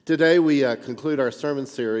Today we conclude our sermon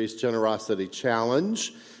series, Generosity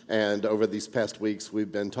Challenge, and over these past weeks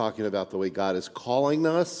we've been talking about the way God is calling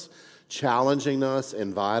us, challenging us,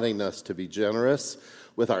 inviting us to be generous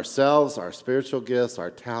with ourselves, our spiritual gifts, our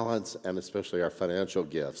talents, and especially our financial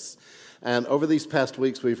gifts. And over these past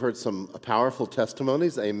weeks we've heard some powerful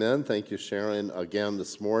testimonies. Amen. Thank you, Sharon, again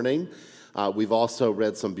this morning. We've also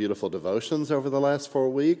read some beautiful devotions over the last 4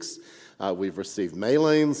 weeks. We've received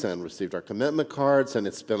mailings and received our commitment cards, and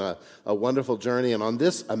it's been a wonderful journey. And on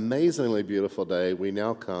this amazingly beautiful day, we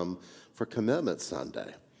now come for Commitment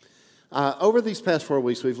Sunday. Over these past 4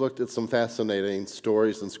 weeks, we've looked at some fascinating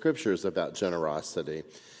stories and scriptures about generosity.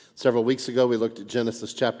 Several weeks ago, we looked at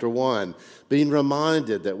Genesis chapter 1, being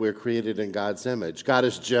reminded that we're created in God's image. God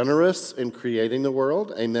is generous in creating the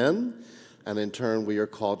world, amen? And in turn, we are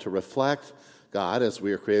called to reflect God as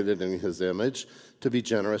we are created in His image, to be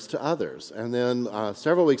generous to others. And then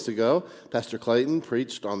several weeks ago, Pastor Clayton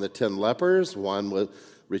preached on the 10 lepers. One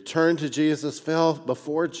returned to Jesus, fell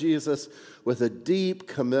before Jesus with a deep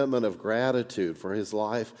commitment of gratitude for his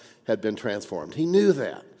life had been transformed. He knew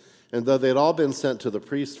that. And though they'd all been sent to the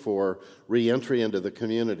priest for re-entry into the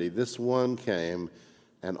community, this one came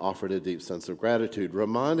and offered a deep sense of gratitude,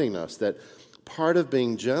 reminding us that part of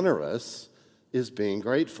being generous is being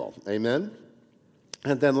grateful. Amen?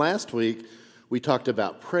 And then last week, we talked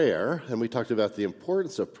about prayer, and we talked about the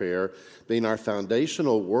importance of prayer being our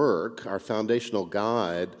foundational work, our foundational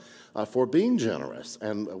guide for being generous.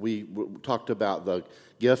 And we talked about the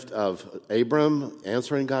gift of Abram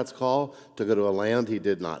answering God's call to go to a land he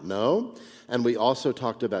did not know. And we also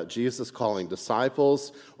talked about Jesus calling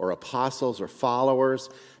disciples or apostles or followers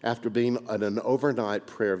after being at an overnight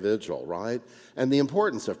prayer vigil, right? And the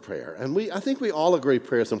importance of prayer. And I think we all agree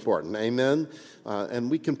prayer is important, amen?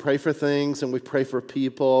 And we can pray for things and we pray for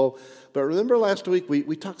people. But remember last week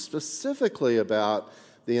we talked specifically about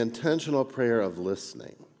the intentional prayer of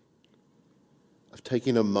listening, of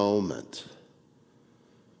taking a moment,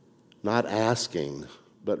 not asking,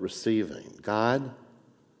 but receiving. God,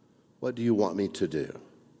 what do you want me to do?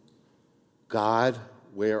 God,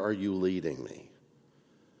 where are you leading me?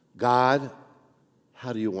 God,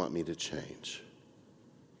 how do you want me to change?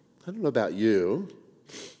 I don't know about you.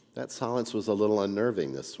 That silence was a little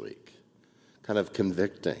unnerving this week, kind of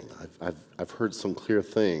convicting. I've heard some clear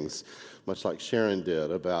things, much like Sharon did,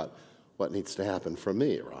 about what needs to happen for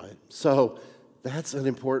me, right? So that's an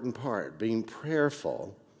important part. Being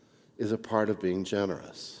prayerful is a part of being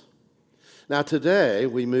generous. Now today,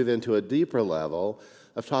 we move into a deeper level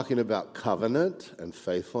of talking about covenant and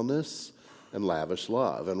faithfulness and lavish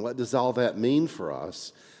love. And what does all that mean for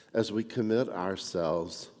us as we commit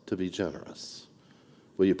ourselves to be generous?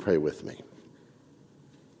 Will you pray with me?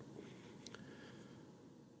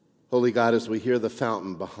 Holy God, as we hear the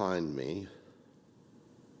fountain behind me,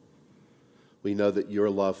 we know that your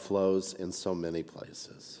love flows in so many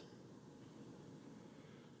places.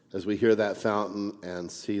 As we hear that fountain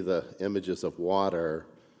and see the images of water,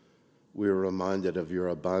 we are reminded of your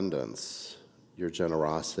abundance, your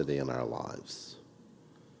generosity in our lives.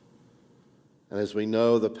 And as we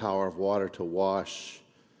know the power of water to wash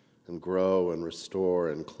and grow and restore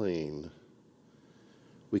and clean,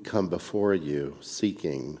 we come before you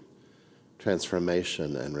seeking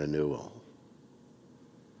transformation and renewal.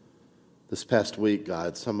 This past week,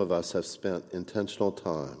 God, some of us have spent intentional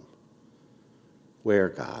time. Where,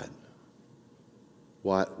 God?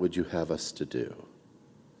 What would you have us to do?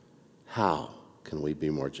 How can we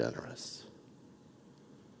be more generous?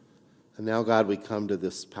 And now, God, we come to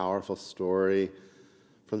this powerful story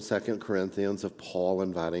from 2 Corinthians of Paul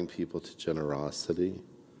inviting people to generosity.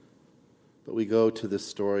 But we go to this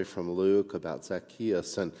story from Luke about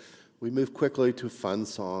Zacchaeus, and we move quickly to fun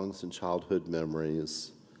songs and childhood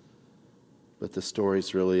memories. But the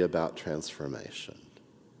story's really about transformation,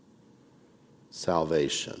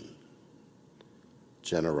 salvation,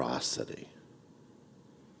 generosity.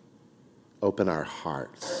 Open our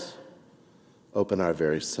hearts, open our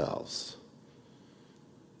very selves,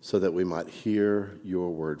 so that we might hear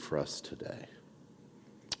your word for us today.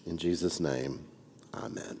 In Jesus' name,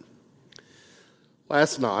 amen.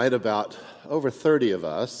 Last night, about over 30 of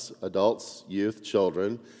us, adults, youth,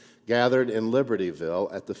 children, gathered in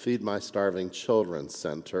Libertyville at the Feed My Starving Children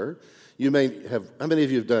Center. You may have, how many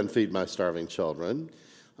of you have done Feed My Starving Children?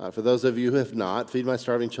 For those of you who have not, Feed My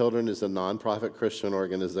Starving Children is a nonprofit Christian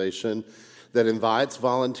organization that invites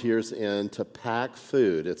volunteers in to pack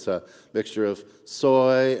food. It's a mixture of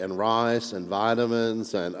soy and rice and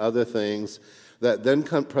vitamins and other things that then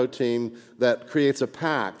protein that creates a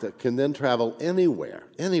pack that can then travel anywhere,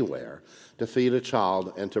 to feed a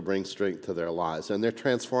child and to bring strength to their lives. And they're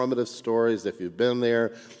transformative stories. If you've been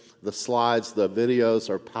there, the slides, the videos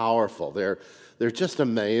are powerful. They're just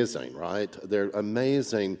amazing, right? They're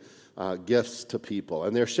amazing gifts to people.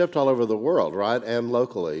 And they're shipped all over the world, right? And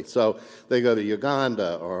locally. So they go to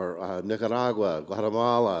Uganda or Nicaragua,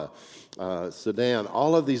 Guatemala, Sudan.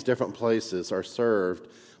 All of these different places are served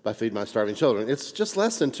by Feed My Starving Children. It's just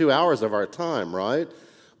less than 2 hours of our time, right?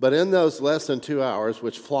 But in those less than 2 hours,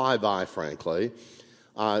 which fly by, frankly,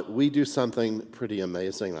 we do something pretty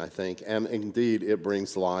amazing, I think. And indeed, it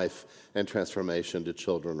brings life and transformation to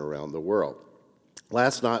children around the world.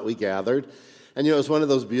 Last night we gathered, and it was one of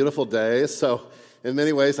those beautiful days. So in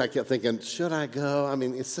many ways, I kept thinking, should I go? I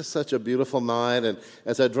mean, it's just such a beautiful night. And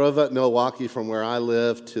as I drove up Milwaukee from where I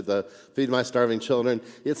live to the Feed My Starving Children,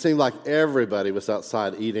 it seemed like everybody was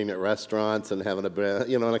outside eating at restaurants and having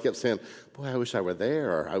and I kept saying, boy, I wish I were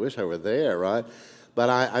there. I wish I were there, right? But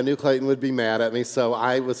I knew Clayton would be mad at me, so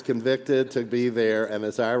I was convicted to be there. And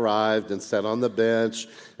as I arrived and sat on the bench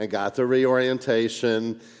and got the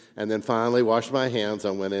reorientation and then finally washed my hands,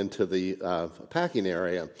 I went into the packing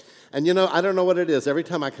area. And I don't know what it is. Every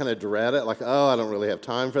time I kind of dread it, like, I don't really have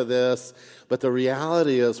time for this. But the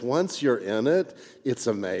reality is, once you're in it, it's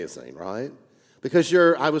amazing, right? Because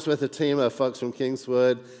I was with a team of folks from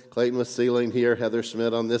Kingswood. Clayton was sealing here, Heather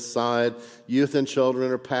Schmidt on this side. Youth and children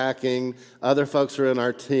are packing. Other folks are in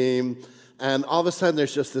our team. And all of a sudden,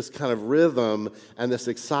 there's just this kind of rhythm and this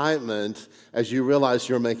excitement as you realize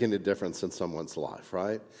you're making a difference in someone's life,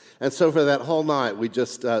 right? And so for that whole night,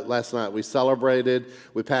 last night, we celebrated.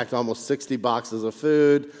 We packed almost 60 boxes of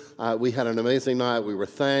food. We had an amazing night. We were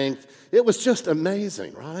thanked. It was just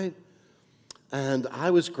amazing, right? And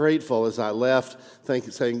I was grateful as I left,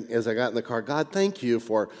 saying, as I got in the car, God, thank you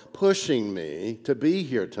for pushing me to be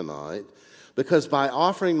here tonight. Because by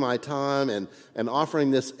offering my time and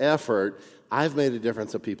offering this effort, I've made a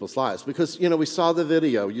difference in people's lives. Because, we saw the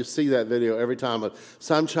video. You see that video every time of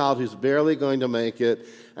some child who's barely going to make it,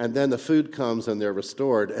 and then the food comes and they're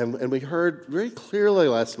restored. And we heard very clearly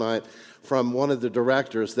last night from one of the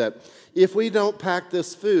directors that if we don't pack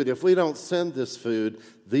this food, if we don't send this food,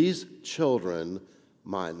 these children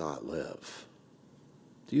might not live.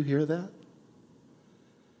 Do you hear that?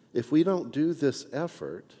 If we don't do this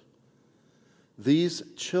effort, these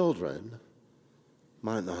children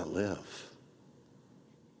might not live.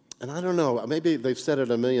 And I don't know, maybe they've said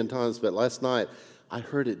it a million times, but last night I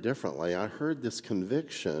heard it differently. I heard this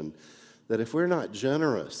conviction that if we're not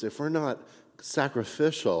generous, if we're not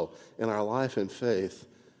sacrificial in our life and faith,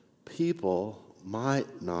 people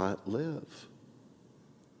might not live.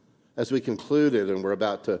 As we concluded and we're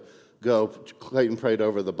about to go, Clayton prayed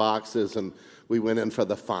over the boxes and we went in for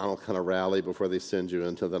the final kind of rally before they send you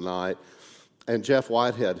into the night. And Jeff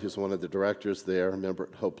Whitehead, who's one of the directors there, a member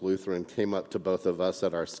at Hope Lutheran, came up to both of us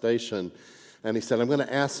at our station, and he said, I'm going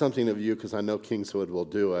to ask something of you because I know Kingswood will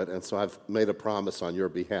do it, and so I've made a promise on your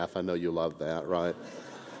behalf. I know you love that, right?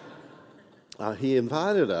 He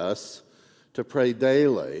invited us to pray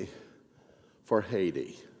daily for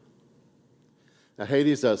Haiti. Now,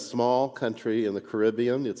 Haiti's a small country in the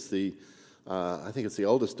Caribbean. It's I think it's the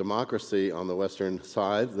oldest democracy on the western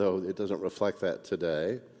side, though it doesn't reflect that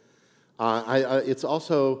today. It's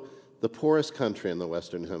also the poorest country in the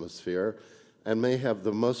Western Hemisphere and may have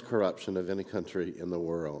the most corruption of any country in the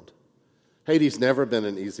world. Haiti's never been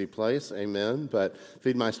an easy place, amen, but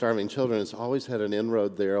Feed My Starving Children has always had an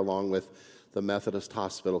inroad there along with the Methodist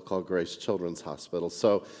hospital called Grace Children's Hospital.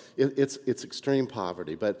 So it's extreme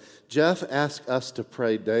poverty. But Jeff asked us to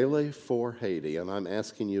pray daily for Haiti, and I'm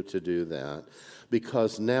asking you to do that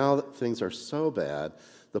because now things are so bad.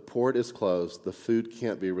 The port is closed, the food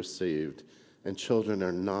can't be received, and children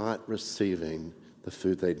are not receiving the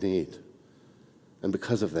food they need. And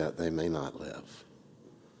because of that, they may not live.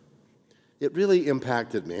 It really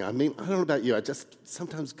impacted me. I mean, I don't know about you,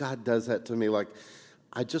 sometimes God does that to me. Like,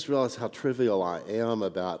 I just realize how trivial I am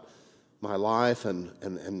about my life, and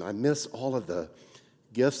I miss all of the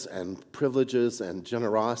gifts and privileges and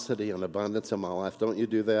generosity and abundance in my life. Don't you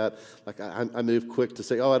do that? Like I move quick to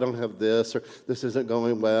say, I don't have this, or this isn't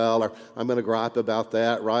going well, or I'm going to gripe about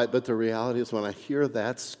that, right? But the reality is when I hear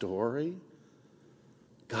that story,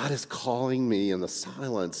 God is calling me in the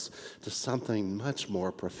silence to something much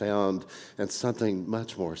more profound and something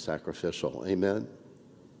much more sacrificial. Amen?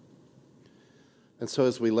 And so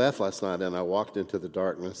as we left last night and I walked into the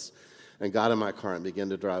darkness and got in my car and began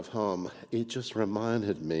to drive home, it just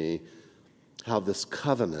reminded me how this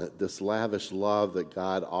covenant, this lavish love that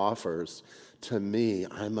God offers to me,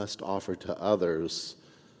 I must offer to others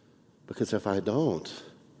because if I don't,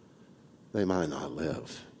 they might not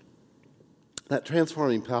live. That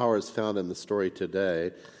transforming power is found in the story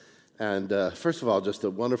today. And first of all, just a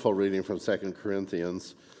wonderful reading from 2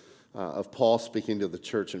 Corinthians of Paul speaking to the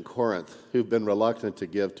church in Corinth, who've been reluctant to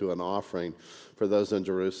give to an offering for those in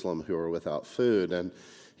Jerusalem who are without food. And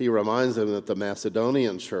he reminds them that the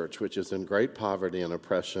Macedonian church, which is in great poverty and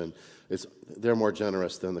oppression, they're more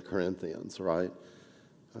generous than the Corinthians, right?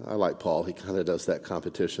 I like Paul. He kind of does that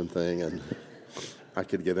competition thing, and I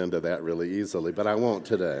could get into that really easily, but I won't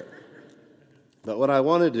today. But what I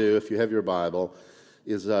want to do, if you have your Bible,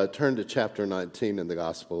 is turn to chapter 19 in the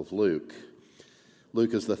Gospel of Luke.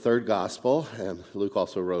 Luke is the third gospel, and Luke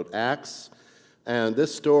also wrote Acts. And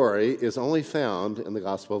this story is only found in the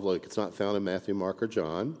Gospel of Luke. It's not found in Matthew, Mark, or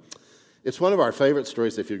John. It's one of our favorite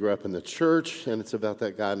stories if you grew up in the church, and it's about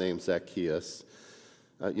that guy named Zacchaeus.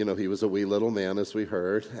 He was a wee little man, as we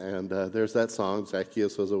heard, and there's that song,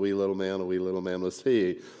 Zacchaeus was a wee little man was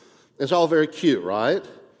he. It's all very cute, right?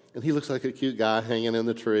 And he looks like a cute guy hanging in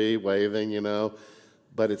the tree, waving,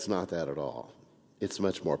 but it's not that at all. It's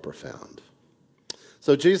much more profound.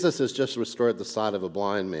 So Jesus has just restored the sight of a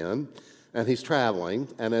blind man, and he's traveling.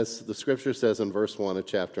 And as the scripture says in verse 1 of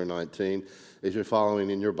chapter 19, if you're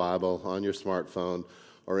following in your Bible, on your smartphone,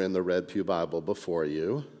 or in the Red Pew Bible before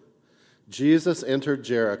you, Jesus entered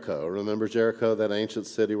Jericho. Remember Jericho, that ancient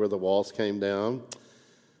city where the walls came down?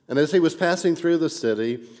 And as he was passing through the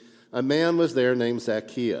city, a man was there named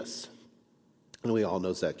Zacchaeus. And we all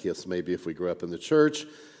know Zacchaeus, maybe if we grew up in the church.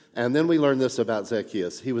 And then we learn this about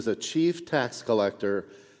Zacchaeus. He was a chief tax collector,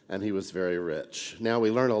 and he was very rich. Now,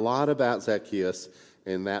 we learn a lot about Zacchaeus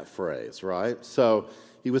in that phrase, right? So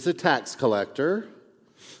he was a tax collector,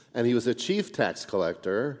 and he was a chief tax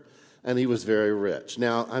collector, and he was very rich.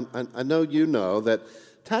 Now, I know you know that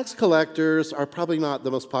tax collectors are probably not the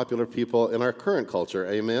most popular people in our current culture,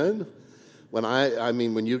 amen?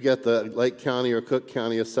 When you get the Lake County or Cook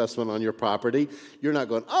County assessment on your property, you're not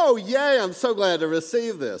going, oh, yay, I'm so glad to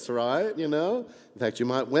receive this, right? In fact, you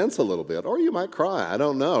might wince a little bit, or you might cry. I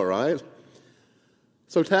don't know, right?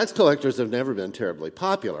 So tax collectors have never been terribly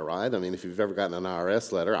popular, right? If you've ever gotten an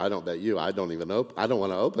IRS letter, I don't bet you, I don't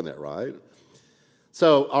want to open it, right?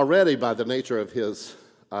 So already by the nature of his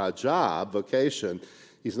vocation,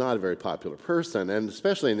 he's not a very popular person, and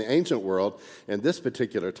especially in the ancient world, in this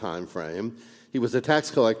particular time frame, he was a tax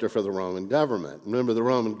collector for the Roman government. Remember, the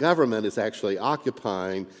Roman government is actually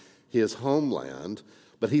occupying his homeland,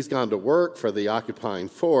 but he's gone to work for the occupying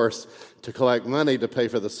force to collect money to pay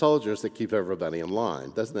for the soldiers that keep everybody in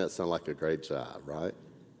line. Doesn't that sound like a great job, right?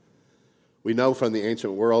 We know from the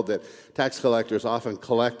ancient world that tax collectors often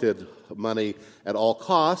collected money at all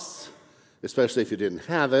costs, especially if you didn't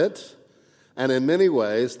have it. And in many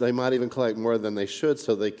ways, they might even collect more than they should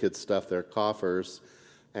so they could stuff their coffers.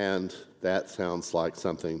 And that sounds like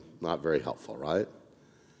something not very helpful, right?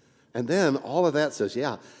 And then all of that says,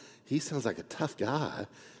 yeah, he sounds like a tough guy.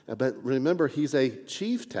 But remember, he's a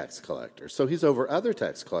chief tax collector, so he's over other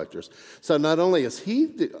tax collectors. So not only is he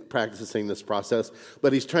practicing this process,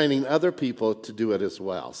 but he's training other people to do it as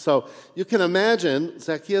well. So you can imagine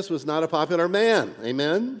Zacchaeus was not a popular man,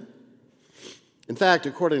 amen? In fact,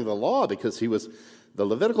 according to the law, the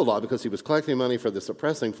Levitical law, because he was collecting money for this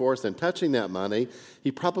oppressing force and touching that money, he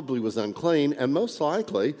probably was unclean, and most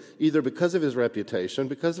likely, either because of his reputation,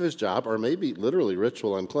 because of his job, or maybe literally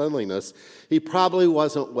ritual uncleanliness, he probably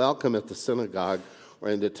wasn't welcome at the synagogue or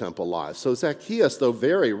into temple life. So Zacchaeus, though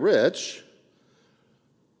very rich,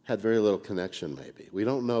 had very little connection maybe. We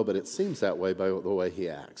don't know, but it seems that way by the way he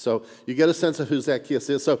acts. So you get a sense of who Zacchaeus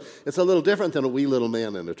is. So it's a little different than a wee little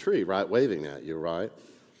man in a tree, right, waving at you, right?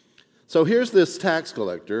 So here's this tax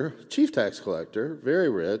collector, chief tax collector, very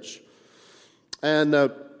rich,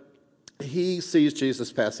 and he sees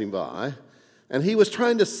Jesus passing by, and he was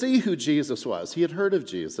trying to see who Jesus was. He had heard of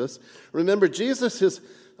Jesus. Remember, Jesus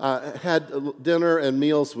had dinner and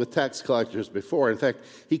meals with tax collectors before. In fact,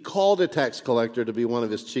 he called a tax collector to be one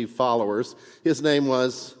of his chief followers. His name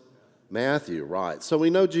was Matthew, right? So we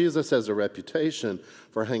know Jesus has a reputation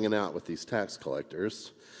for hanging out with these tax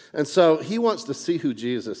collectors. And so he wants to see who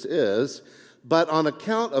Jesus is, but on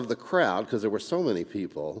account of the crowd, because there were so many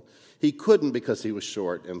people, he couldn't because he was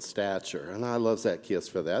short in stature. And I love Zacchaeus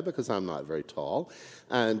for that because I'm not very tall,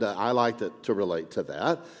 and I like to relate to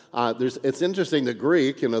that. It's interesting, the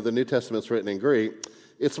Greek, the New Testament's written in Greek.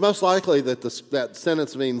 It's most likely that that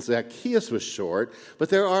sentence means Zacchaeus was short, but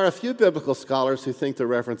there are a few biblical scholars who think the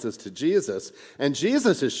reference is to Jesus, and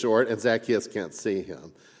Jesus is short and Zacchaeus can't see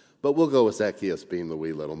him. But we'll go with Zacchaeus being the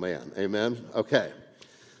wee little man. Amen? Okay.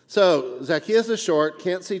 So Zacchaeus is short,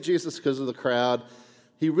 can't see Jesus because of the crowd.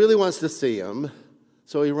 He really wants to see him,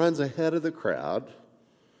 So he runs ahead of the crowd.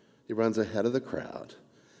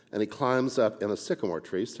 And he climbs up in a sycamore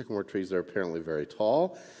tree. Sycamore trees are apparently very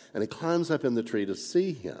tall. And he climbs up in the tree to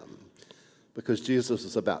see him because Jesus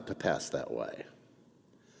is about to pass that way.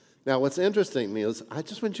 Now, what's interesting is I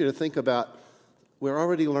just want you to think about, we're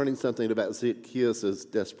already learning something about Zacchaeus'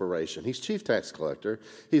 desperation. He's chief tax collector.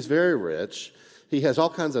 He's very rich. He has all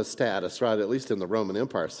kinds of status, right, at least in the Roman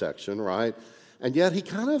Empire section, right? And yet he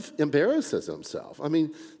kind of embarrasses himself. I mean,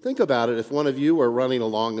 think about it. If one of you were running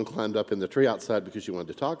along and climbed up in the tree outside because you wanted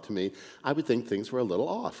to talk to me, I would think things were a little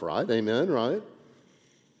off, right? Amen, right?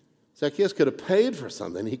 Zacchaeus could have paid for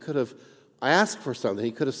something. He could have asked for something.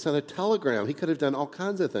 He could have sent a telegram. He could have done all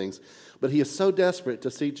kinds of things. But he is so desperate to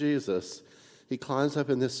see Jesus, he climbs up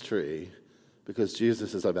in this tree because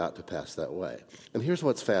Jesus is about to pass that way. And here's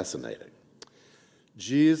what's fascinating.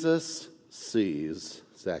 Jesus sees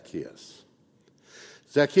Zacchaeus.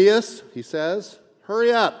 Zacchaeus, he says,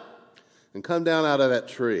 hurry up and come down out of that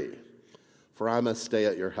tree, for I must stay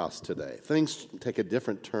at your house today. Things take a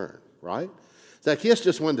different turn, right? Zacchaeus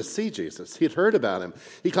just wanted to see Jesus. He'd heard about him.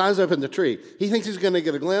 He climbs up in the tree. He thinks he's going to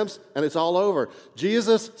get a glimpse, and it's all over.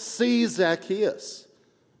 Jesus sees Zacchaeus,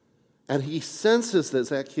 and he senses that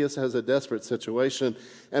Zacchaeus has a desperate situation,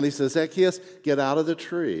 and he says, Zacchaeus, get out of the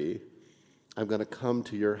tree. I'm going to come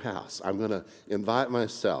to your house. I'm going to invite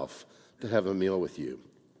myself to have a meal with you.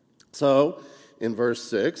 So, in verse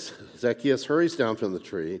 6, Zacchaeus hurries down from the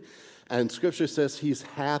tree, and Scripture says he's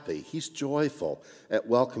happy, he's joyful at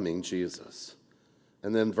welcoming Jesus.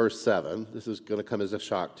 And then verse 7, this is going to come as a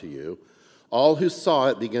shock to you. All who saw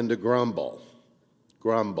it began to grumble.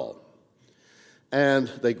 And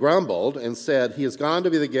they grumbled and said, he has gone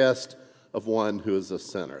to be the guest of one who is a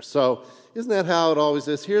sinner. So, isn't that how it always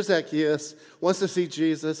is? Here's Zacchaeus, wants to see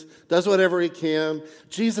Jesus, does whatever he can.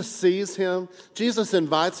 Jesus sees him. Jesus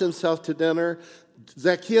invites himself to dinner.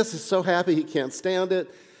 Zacchaeus is so happy he can't stand it.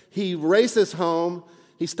 He races home.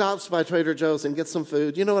 He stops by Trader Joe's and gets some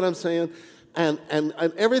food. You know what I'm saying? And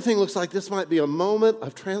everything looks like this might be a moment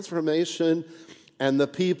of transformation. And the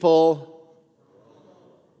people,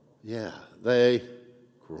 they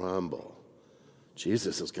grumble.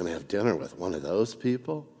 Jesus is going to have dinner with one of those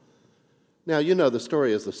people? Now, you know the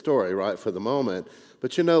story is the story, right, for the moment.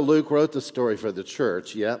 But you know Luke wrote the story for the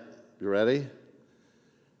church. Yep, you ready?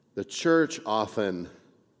 The church often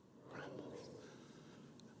grumbles.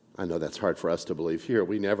 I know that's hard for us to believe here.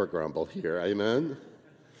 We never grumble here, amen?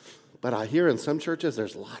 But I hear in some churches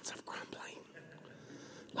there's lots of grumbling,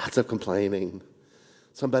 lots of complaining.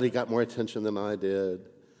 Somebody got more attention than I did.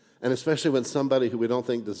 And especially when somebody who we don't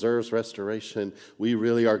think deserves restoration, we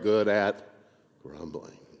really are good at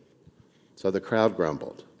grumbling. So the crowd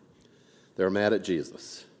grumbled. They were mad at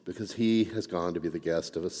Jesus because he has gone to be the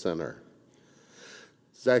guest of a sinner.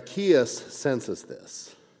 Zacchaeus senses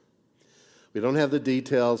this. We don't have the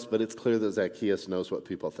details, but it's clear that Zacchaeus knows what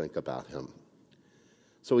people think about him.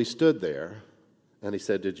 So he stood there and he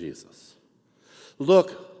said to Jesus,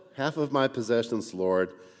 look, half of my possessions,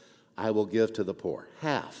 Lord, I will give to the poor.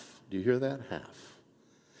 Half. Do you hear that? Half.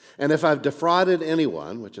 And if I've defrauded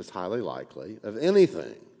anyone, which is highly likely, of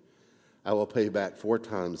anything, I will pay back 4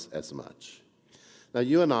 times as much. Now,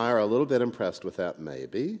 you and I are a little bit impressed with that,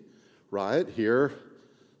 maybe, right? Here,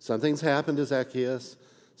 something's happened to Zacchaeus.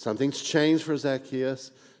 Something's changed for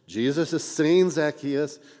Zacchaeus. Jesus has seen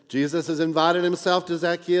Zacchaeus. Jesus has invited himself to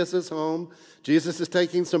Zacchaeus' home. Jesus is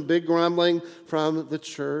taking some big grumbling from the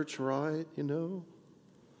church, right? You know?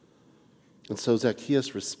 And so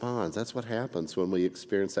Zacchaeus responds. That's what happens when we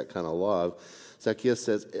experience that kind of love. Zacchaeus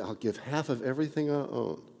says, I'll give half of everything I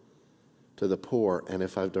own to the poor, and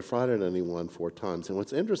if I've defrauded anyone 4 times. And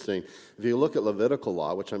what's interesting, if you look at Levitical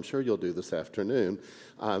law, which I'm sure you'll do this afternoon,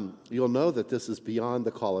 you'll know that this is beyond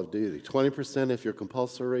the call of duty. 20% if you're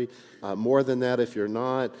compulsory, more than that if you're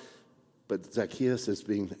not. But Zacchaeus is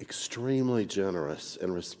being extremely generous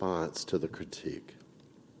in response to the critique.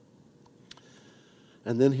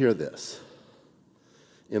 And then hear this.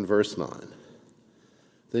 In verse 9,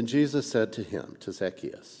 then Jesus said to him, to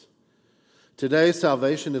Zacchaeus, today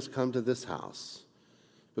salvation has come to this house,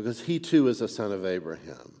 because he too is a son of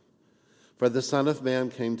Abraham. For the Son of Man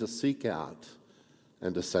came to seek out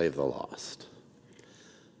and to save the lost.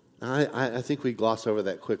 Now, I think we gloss over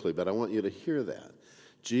that quickly, but I want you to hear that.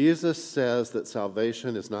 Jesus says that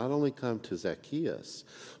salvation has not only come to Zacchaeus,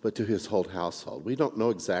 but to his whole household. We don't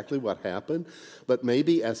know exactly what happened, but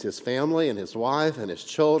maybe as his family and his wife and his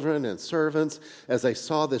children and servants, as they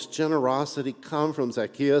saw this generosity come from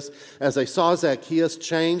Zacchaeus, as they saw Zacchaeus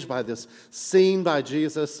changed by this, seen by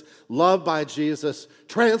Jesus, loved by Jesus,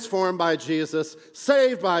 transformed by Jesus,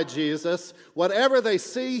 saved by Jesus, whatever they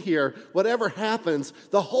see here, whatever happens,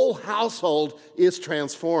 the whole household is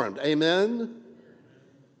transformed. Amen?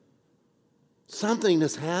 Something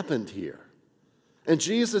has happened here. And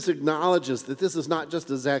Jesus acknowledges that this is not just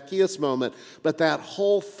a Zacchaeus moment, but that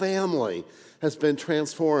whole family has been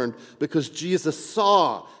transformed because Jesus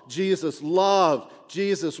saw, Jesus loved,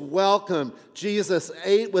 Jesus welcomed, Jesus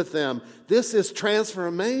ate with them. This is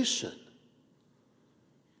transformation.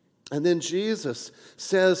 And then Jesus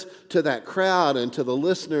says to that crowd and to the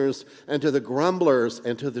listeners and to the grumblers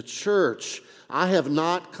and to the church, I have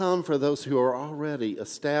not come for those who are already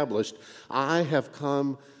established. I have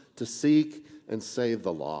come to seek and save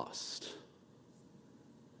the lost.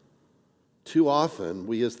 Too often,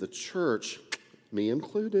 we as the church, me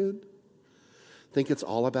included, think it's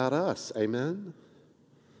all about us. Amen?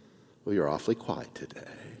 Well, you're awfully quiet today.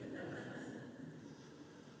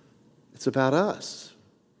 It's about us.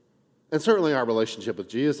 And certainly our relationship with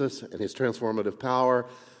Jesus and his transformative power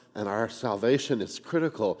and our salvation is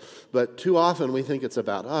critical. But too often we think it's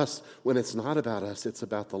about us when it's not about us. It's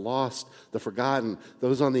about the lost, the forgotten,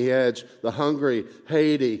 those on the edge, the hungry,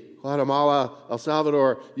 Haiti, Guatemala, El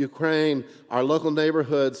Salvador, Ukraine, our local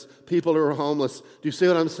neighborhoods, people who are homeless. Do you see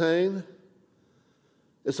what I'm saying?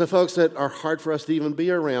 It's the folks that are hard for us to even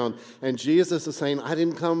be around. And Jesus is saying, I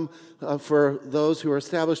didn't come for those who are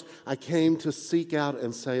established. I came to seek out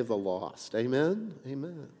and save the lost. Amen?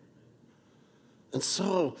 Amen. And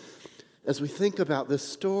so, as we think about this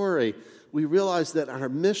story, we realize that our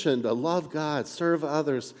mission to love God, serve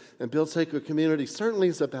others, and build sacred community certainly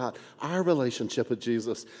is about our relationship with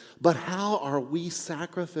Jesus. But how are we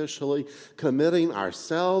sacrificially committing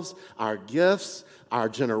ourselves, our gifts, our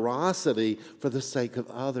generosity for the sake of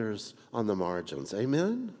others on the margins?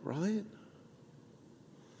 Amen? Right?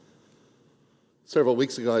 Several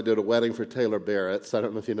weeks ago, I did a wedding for Taylor Barrett. So I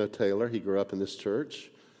don't know if you know Taylor. He grew up in this church.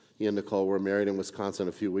 He and Nicole were married in Wisconsin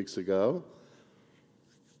a few weeks ago.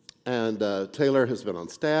 And Taylor has been on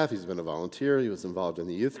staff. He's been a volunteer. He was involved in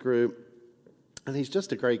the youth group. And he's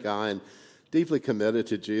just a great guy and deeply committed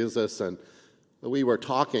to Jesus. And we were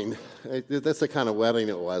talking. That's the kind of wedding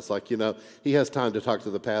it was. Like, you know, he has time to talk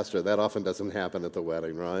to the pastor. That often doesn't happen at the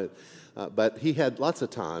wedding, right? But he had lots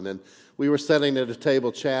of time. And we were sitting at a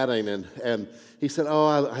table chatting, and he said,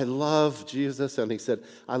 I love Jesus. And he said,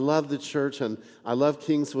 I love the church, and I love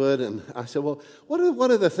Kingswood. And I said, well, what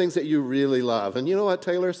are the things that you really love? And you know what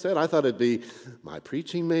Taylor said? I thought it'd be my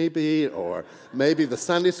preaching maybe, or maybe the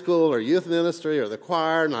Sunday school or youth ministry or the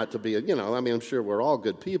choir, not to be, I'm sure we're all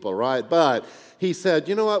good people, right? But he said,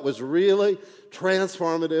 you know what was really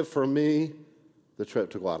transformative for me? The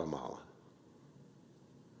trip to Guatemala.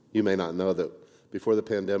 You may not know that before the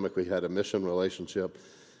pandemic, we had a mission relationship.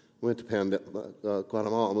 We went to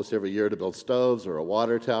Guatemala almost every year to build stoves or a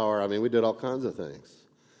water tower. We did all kinds of things.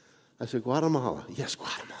 I said, Guatemala? Yes,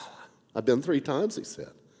 Guatemala. I've been 3 times, he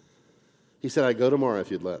said. He said, I'd go tomorrow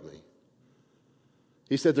if you'd let me.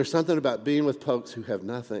 He said, there's something about being with folks who have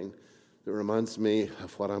nothing that reminds me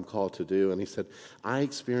of what I'm called to do. And he said, I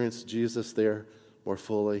experienced Jesus there more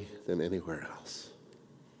fully than anywhere else.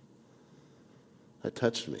 That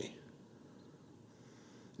touched me.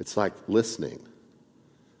 It's like listening.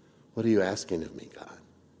 What are you asking of me, God?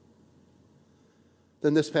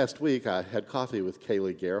 Then this past week, I had coffee with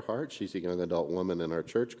Kaylee Gerhardt. She's a young adult woman in our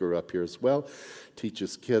church, grew up here as well,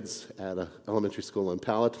 teaches kids at an elementary school in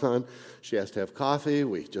Palatine. She asked to have coffee.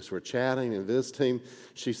 We just were chatting and visiting.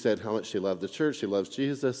 She said how much she loved the church. She loves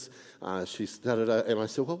Jesus. And I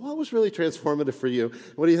said, well, what was really transformative for you?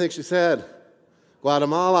 What do you think she said?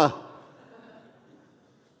 Guatemala.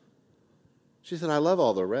 She said, I love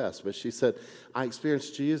all the rest. But she said, I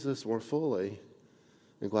experienced Jesus more fully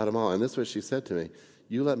in Guatemala. And this is what she said to me.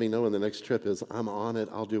 You let me know when the next trip is. I'm on it.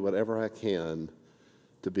 I'll do whatever I can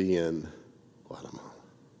to be in Guatemala.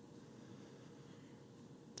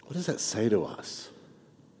 What does that say to us?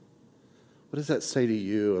 What does that say to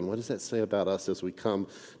you? And what does that say about us as we come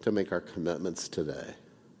to make our commitments today?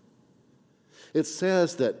 It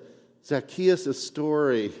says that Zacchaeus'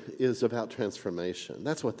 story is about transformation.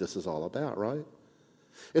 That's what this is all about, right?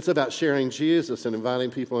 It's about sharing Jesus and inviting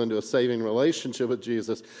people into a saving relationship with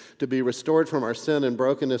Jesus, to be restored from our sin and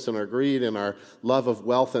brokenness and our greed and our love of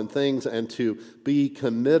wealth and things, and to be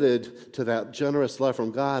committed to that generous love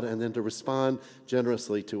from God and then to respond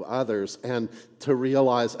generously to others. And to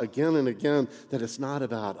realize again and again that it's not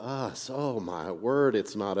about us. Oh, my word,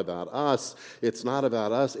 it's not about us. It's not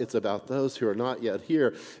about us. It's about those who are not yet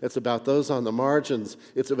here. It's about those on the margins.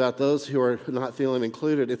 It's about those who are not feeling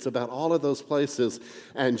included. It's about all of those places.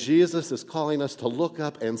 And Jesus is calling us to look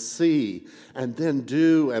up and see and then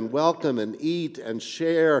do and welcome and eat and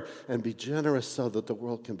share and be generous so that the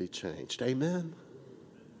world can be changed. Amen?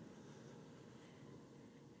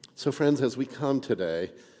 So, friends, as we come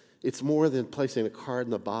today, it's more than placing a card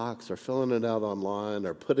in the box or filling it out online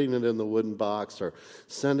or putting it in the wooden box or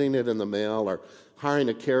sending it in the mail or hiring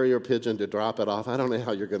a carrier pigeon to drop it off. I don't know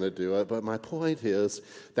how you're going to do it, but my point is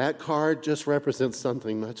that card just represents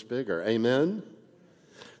something much bigger. Amen?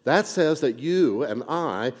 That says that you and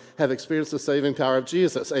I have experienced the saving power of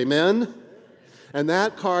Jesus. Amen? And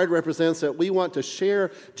that card represents that we want to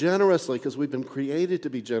share generously because we've been created to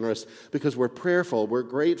be generous because we're prayerful, we're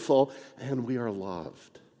grateful, and we are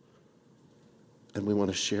loved. And we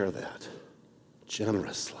want to share that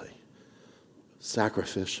generously,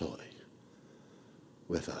 sacrificially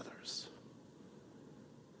with others.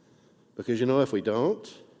 Because if we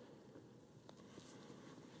don't,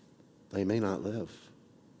 they may not live.